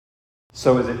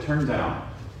So as it turns out,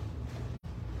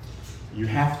 you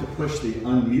have to push the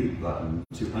unmute button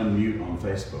to unmute on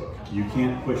Facebook. You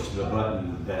can't push the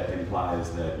button that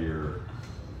implies that you're...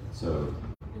 So,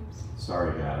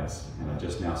 sorry guys. And I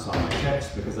just now saw my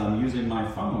text because I'm using my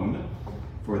phone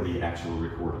for the actual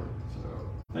recording. So,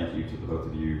 thank you to the both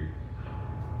of you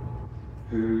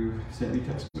who sent me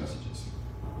text messages.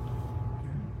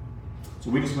 So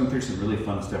we just went through some really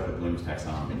fun stuff with Bloom's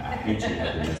taxonomy. I hate you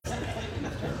having this.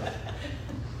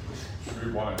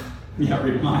 Rewind. Yeah,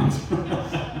 rewind.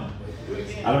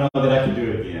 I don't know that I can do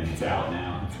it again. It's out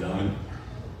now. It's done.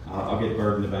 I'll get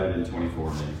burdened about it in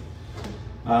 24 minutes.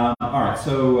 All right,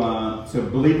 so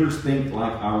believers think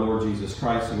like our Lord Jesus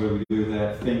Christ. So what do we do with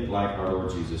that? Think like our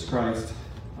Lord Jesus Christ.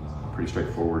 Pretty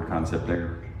straightforward concept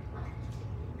there.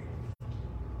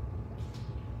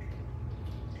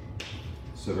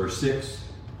 So verse 6,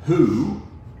 who?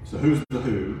 So who's the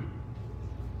who?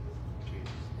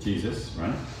 Jesus,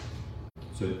 right?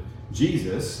 So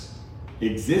Jesus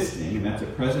existing, and that's a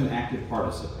present active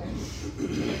participle.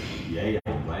 Yay,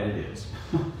 I'm glad it is.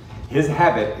 His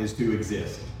habit is to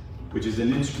exist, which is an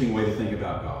interesting way to think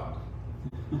about God.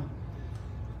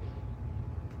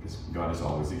 Because God has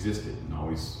always existed, and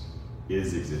always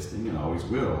is existing, and always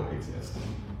will exist.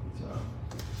 So,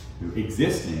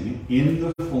 existing in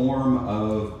the form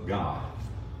of God.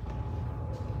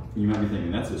 You might be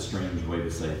thinking, that's a strange way to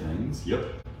say things. Yep,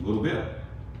 a little bit.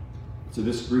 So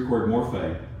this Greek word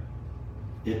morphe,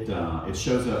 it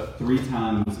shows up 3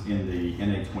 times in the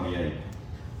NA28.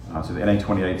 So the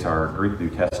NA28 is our Greek New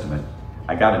Testament.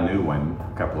 I got a new one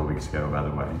a couple of weeks ago, by the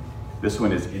way. This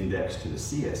one is indexed to the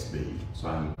CSB, so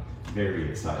I'm very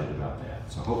excited about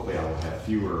that. So hopefully I will have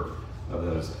fewer of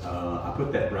those. I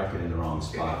put that bracket in the wrong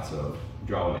spot, so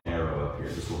draw an arrow up here.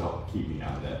 This will help keep me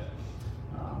out of that.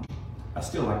 I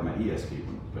still like my ESV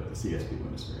one, but the CSB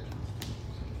one is very nice.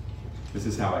 This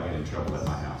is how I get in trouble at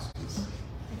my house.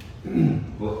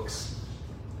 Books.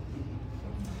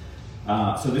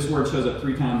 So this word shows up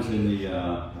 3 times in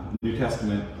the New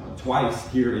Testament, twice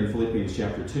here in Philippians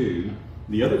chapter 2.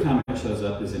 The other time it shows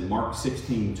up is in Mark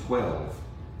 16:12.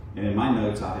 And in my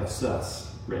notes I have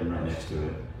sus written right next to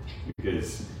it,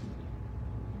 because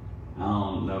I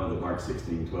don't know that Mark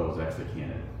 16:12 is actually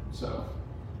canon. So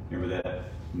remember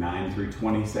that 9 through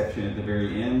 20 section at the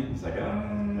very end? It's like,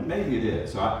 maybe it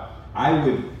is. So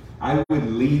I would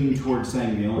lean towards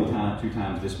saying the only 2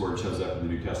 times this word shows up in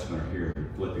the New Testament are here in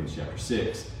Philippians chapter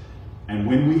 6. And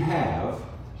when we have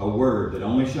a word that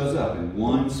only shows up in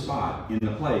one spot in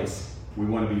the place, we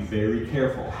want to be very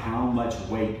careful how much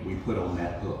weight we put on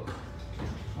that hook.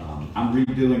 I'm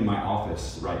redoing my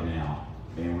office right now,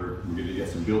 and we're going to get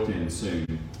some built-in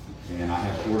soon. And I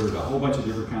have ordered a whole bunch of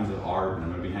different kinds of art, and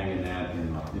I'm going to be hanging that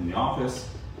in the office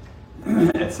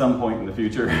at some point in the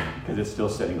future, because it's still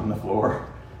sitting on the floor.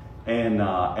 And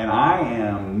I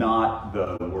am not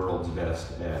the world's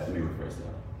best at, let me rephrase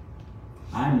that.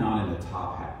 I'm not in the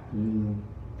top half.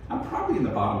 I'm probably in the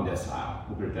bottom decile,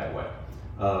 we'll put it that way,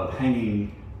 of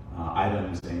hanging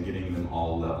items and getting them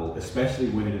all level, especially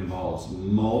when it involves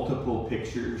multiple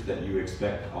pictures that you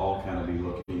expect all kind of be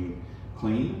looking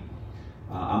clean.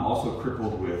 I'm also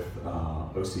crippled with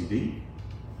OCD.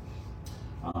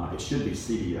 It should be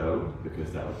CDO,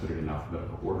 because that would put it in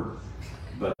alphabetical order.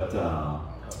 But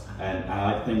and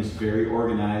I like things very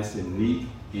organized and neat,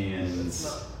 and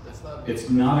it's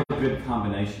not a good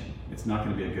combination. It's not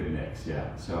going to be a good mix,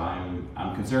 yeah. So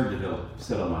I'm concerned that it'll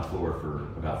sit on my floor for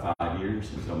about 5 years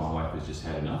until my wife has just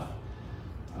had enough,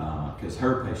 because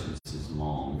her patience is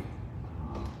long,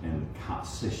 and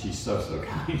she's so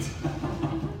kind.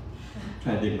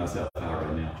 Trying to dig myself out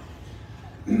right now.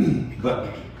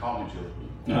 But Call me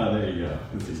Jill. there you go.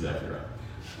 That's exactly right.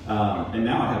 And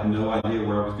now I have no idea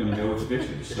where I was going to go with the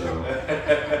pictures. So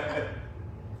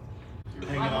You're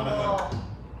hanging on a hook.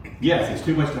 yes, it's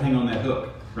too much to hang on that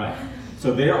hook. Right.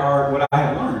 So there are, what I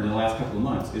have learned in the last couple of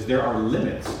months is there are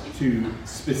limits to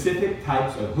specific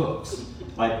types of hooks.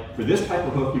 Like for this type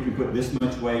of hook, you can put this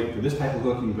much weight. For this type of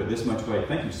hook, you can put this much weight.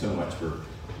 Thank you so much for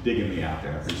digging me out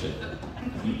there. I appreciate that.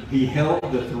 He held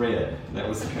the thread. That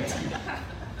was the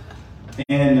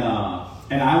And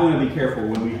I want to be careful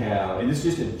when we have, and this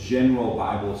is just a general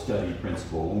Bible study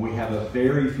principle, when we have a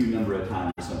very few number of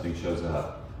times something shows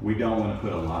up, we don't want to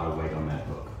put a lot of weight on that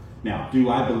hook. Now, do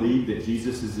I believe that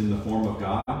Jesus is in the form of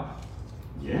God?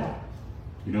 Yeah.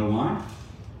 You know why?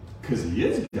 Because he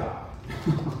is God.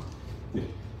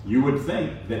 You would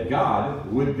think that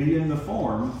God would be in the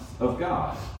form of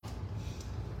God.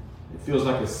 It feels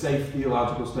like a safe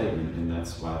theological statement, and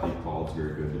that's why I think Paul's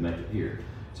very good to make it here.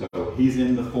 So he's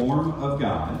in the form of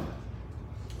God.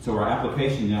 So our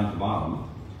application down at the bottom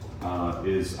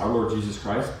is our Lord Jesus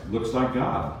Christ looks like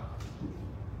God.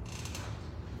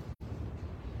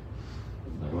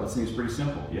 Like, well, that seems pretty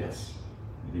simple. Yes,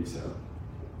 I think so.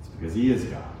 It's because he is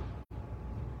God.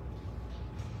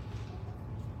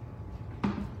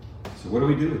 So what do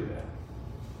we do with that?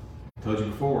 I told you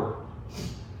before,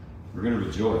 we're going to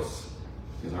rejoice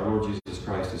because our Lord Jesus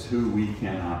Christ is who we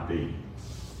cannot be.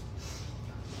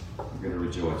 We're going to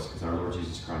rejoice because our Lord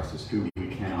Jesus Christ is who we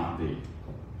cannot be.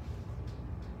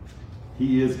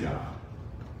 He is God.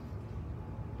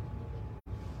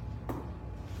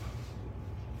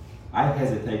 I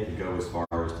hesitate to go as far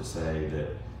as to say that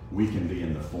we can be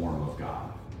in the form of God.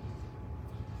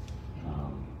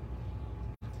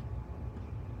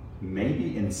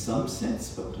 Maybe in some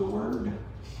sense of the word,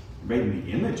 maybe in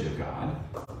the image of God,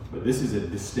 but this is a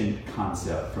distinct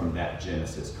concept from that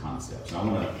Genesis concept. So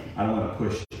I don't want to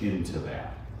push into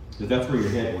that. Because that's where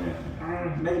your head went.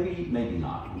 Maybe, maybe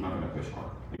not. I'm not going to push hard.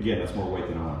 Again, that's more weight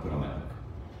than I want to put on that.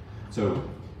 So,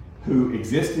 who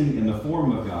existing in the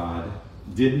form of God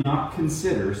did not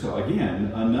consider, so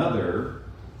again, another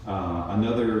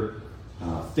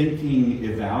thinking,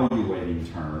 evaluating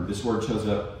term. This word shows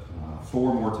up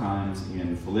 4 more times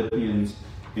in Philippians,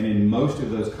 and in most of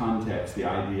those contexts, the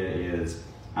idea is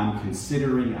I'm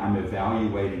considering, I'm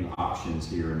evaluating options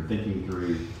here and thinking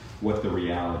through what the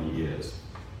reality is.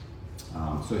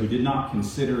 So he did not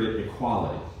consider it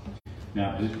equality.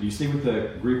 Now, do you see what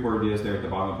the Greek word is there at the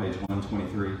bottom of page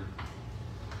 123?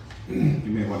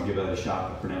 You may want to give that a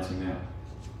shot of pronouncing that.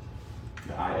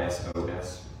 The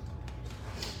I-S-O-S.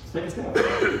 Let's take a step.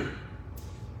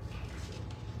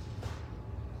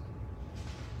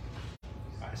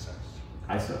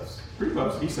 Isos. Pretty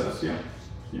close. Isos, yeah.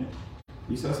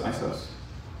 Isos, Isos.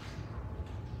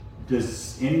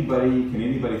 Can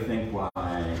anybody think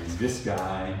why this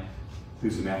guy,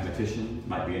 who's a mathematician,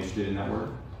 might be interested in that word?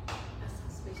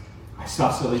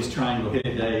 Isosceles triangle. Hit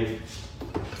it, Dave.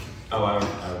 Oh,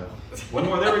 one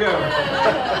more. There we go.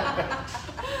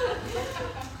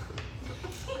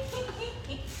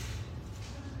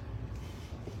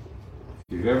 If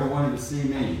you've ever wanted to see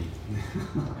me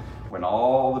when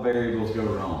all the variables go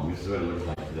wrong, this is what it looks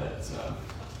like today. So,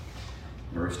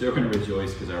 we're still going to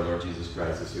rejoice because our Lord Jesus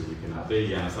Christ is who we cannot be.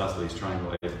 Yeah, isosceles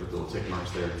triangle. I put little tick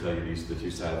marks there to tell you the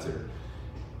two sides are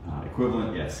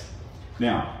equivalent. Yes.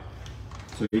 Now,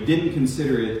 so he didn't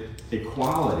consider it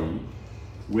equality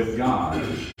with God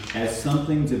as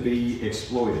something to be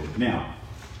exploited. Now,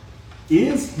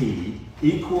 is he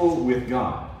equal with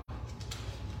God?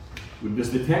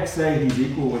 Does the text say he's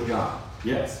equal with God?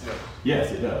 Yes.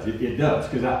 Yes, it does. It does.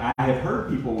 Because I have heard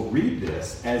people read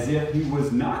this as if he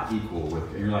was not equal with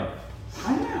God. And you're like,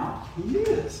 I know. He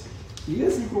is. He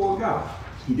is equal with God.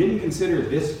 He didn't consider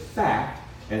this fact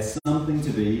as something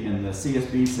to be, and the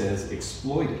CSB says,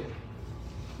 exploited.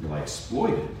 You're like,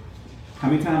 exploited? How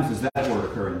many times does that word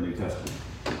occur in the New Testament?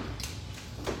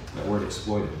 That word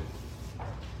exploited.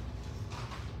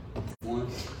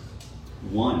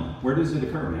 One. Where does it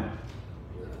occur, Matt?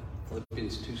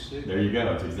 Philippians 2:6. There you go.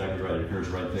 That's exactly right. It occurs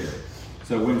right there.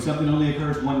 So when something only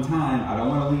occurs one time, I don't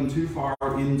want to lean too far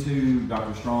into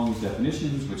Dr. Strong's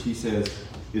definitions, which he says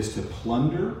is to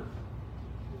plunder.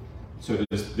 So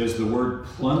does the word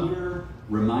plunder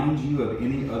remind you of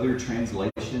any other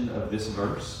translation of this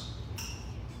verse?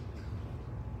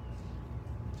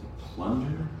 To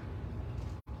plunder?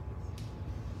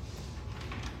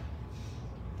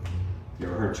 You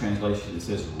ever heard a translation that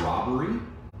says robbery?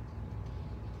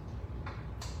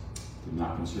 Did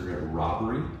not consider it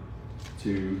robbery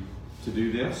to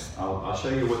do this. I'll show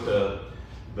you what the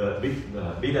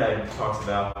BDAG talks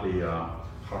about. The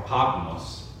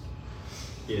harpagmos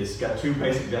is got 2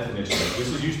 basic definitions. This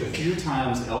is used a few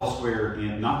times elsewhere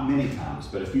in, not many times,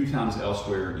 but a few times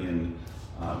elsewhere in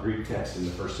Greek texts in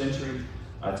the 1st century.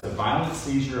 It's a violent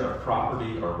seizure of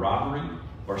property or robbery,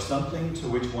 or something to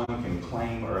which one can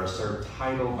claim or assert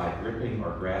title by gripping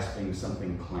or grasping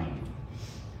something claimed.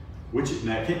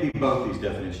 Now, it can't be both these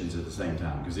definitions at the same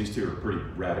time, because these two are pretty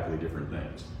radically different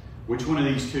things. Which one of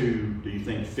these two do you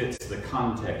think fits the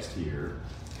context here?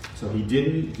 So he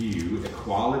didn't view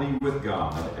equality with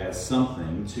God as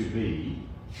something to be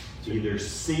either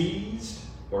seized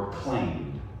or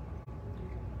claimed.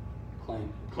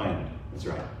 Claimed. That's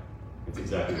right. That's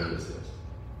exactly what this is.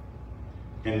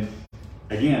 And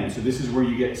again, so this is where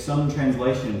you get some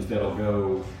translations that'll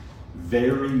go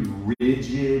very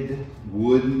rigid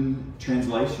wooden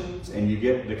translations, and you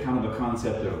get the kind of a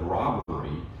concept of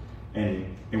robbery, and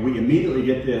we immediately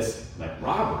get this, like,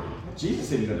 robbery?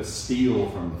 Jesus isn't going to steal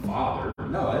from the Father.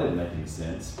 No, that didn't make any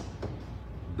sense.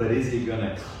 But is he going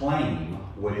to claim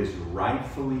what is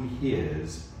rightfully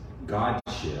his,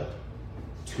 Godship,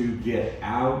 to get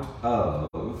out of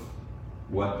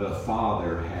what the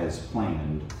Father has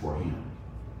planned for him.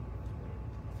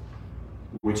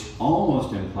 Which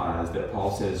almost implies that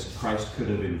Paul says Christ could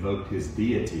have invoked his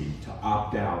deity to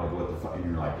opt out of what the Father.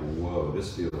 And you're like, whoa,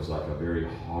 this feels like a very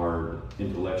hard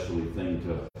intellectually thing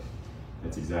to.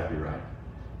 That's exactly right.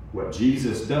 What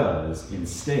Jesus does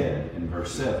instead in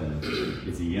verse 7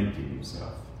 is he emptied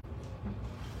himself,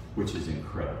 which is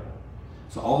incredible.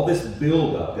 So all this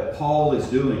buildup that Paul is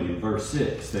doing in verse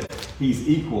 6, that he's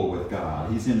equal with God,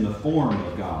 he's in the form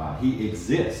of God, he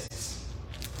exists.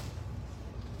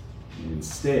 And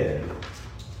instead,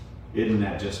 isn't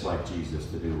that just like Jesus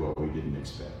to do what we didn't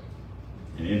expect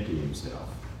and empty himself?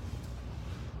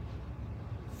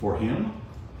 For him,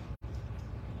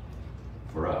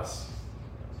 for us,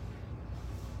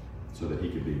 so that he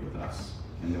could be with us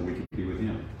and that we could be with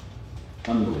him.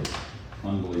 Unbelievable,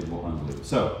 unbelievable, unbelievable.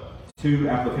 So, two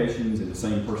applications in the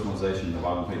same personalization at the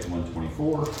bottom of page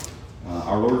 124.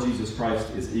 Our Lord Jesus Christ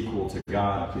is equal to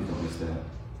God. Please don't miss that.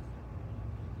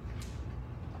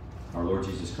 Our Lord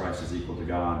Jesus Christ is equal to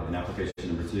God. And application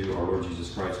number 2, our Lord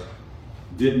Jesus Christ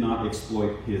did not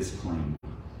exploit his claim.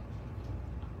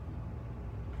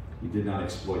 He did not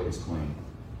exploit his claim.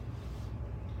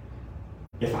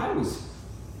 If I was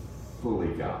fully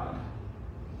God,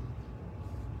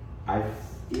 I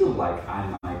feel like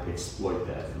I might exploit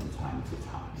that from time to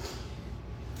time.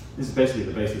 This is basically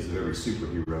the basis of every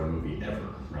superhero movie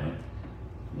ever, right?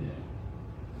 Yeah.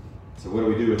 So what do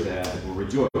we do with that? We'll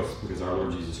rejoice because our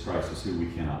Lord Jesus Christ is who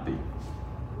we cannot be.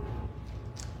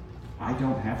 I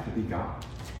don't have to be God.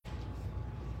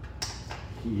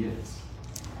 He is.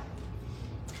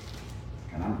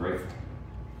 And I'm grateful.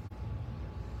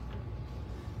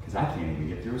 Because I can't even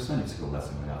get through a Sunday school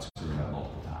lesson without screwing up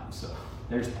multiple times. So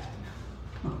there's that.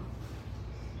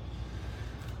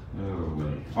 Oh,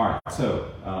 wait. All right,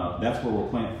 so that's where we'll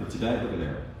plant for today. Look at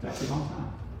there. It's actually on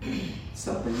time.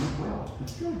 Something went well.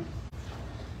 That's good.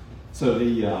 So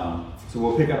so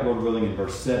we'll pick up, Lord willing, in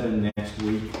verse 7 next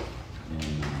week.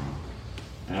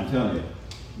 And I'm telling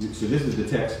you, so this is the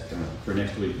text for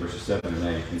next week, verses 7 and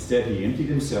 8. Instead, he emptied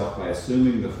himself by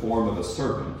assuming the form of a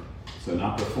servant. So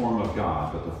not the form of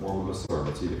God, but the form of a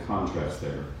servant. See the contrast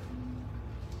there.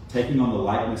 Taking on the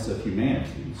likeness of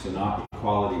humanity, so not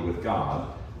equality with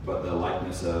God, but the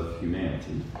likeness of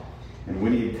humanity. And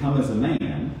when he had come as a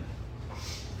man,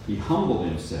 he humbled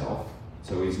himself.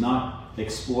 So he's not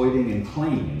exploiting and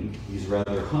claiming, he's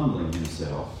rather humbling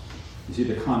himself. You see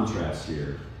the contrast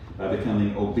here, by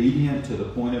becoming obedient to the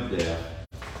point of death,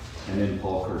 and then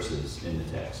Paul curses in the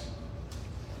text,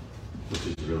 which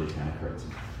is really kind of crazy.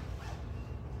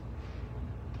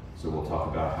 So we'll talk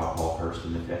about how Paul cursed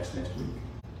in the text next week.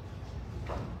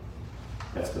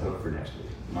 That's the hook for next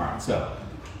week. All right, so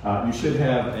you should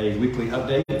have a weekly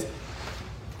update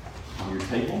on your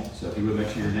table. So if you would make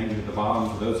sure your name is at the bottom.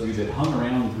 For those of you that hung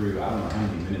around through, I don't know how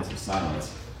many minutes of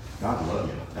silence, God love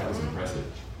you. That was impressive.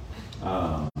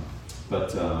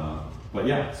 But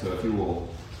yeah, so if you will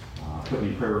put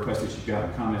any prayer requests that you've got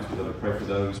in comments, we'd love to pray for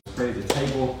those. Pray at the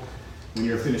table. When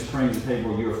you're finished praying at the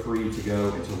table, you are free to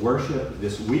go into worship.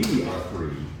 We are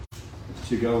free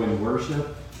to go and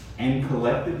worship and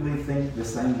collectively think the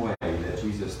same way that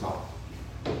Jesus taught,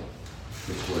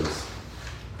 which was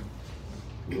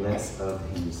less of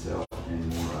himself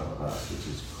and more of us, which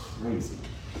is crazy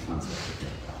concept to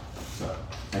think about. So,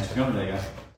 thanks for coming today, guys.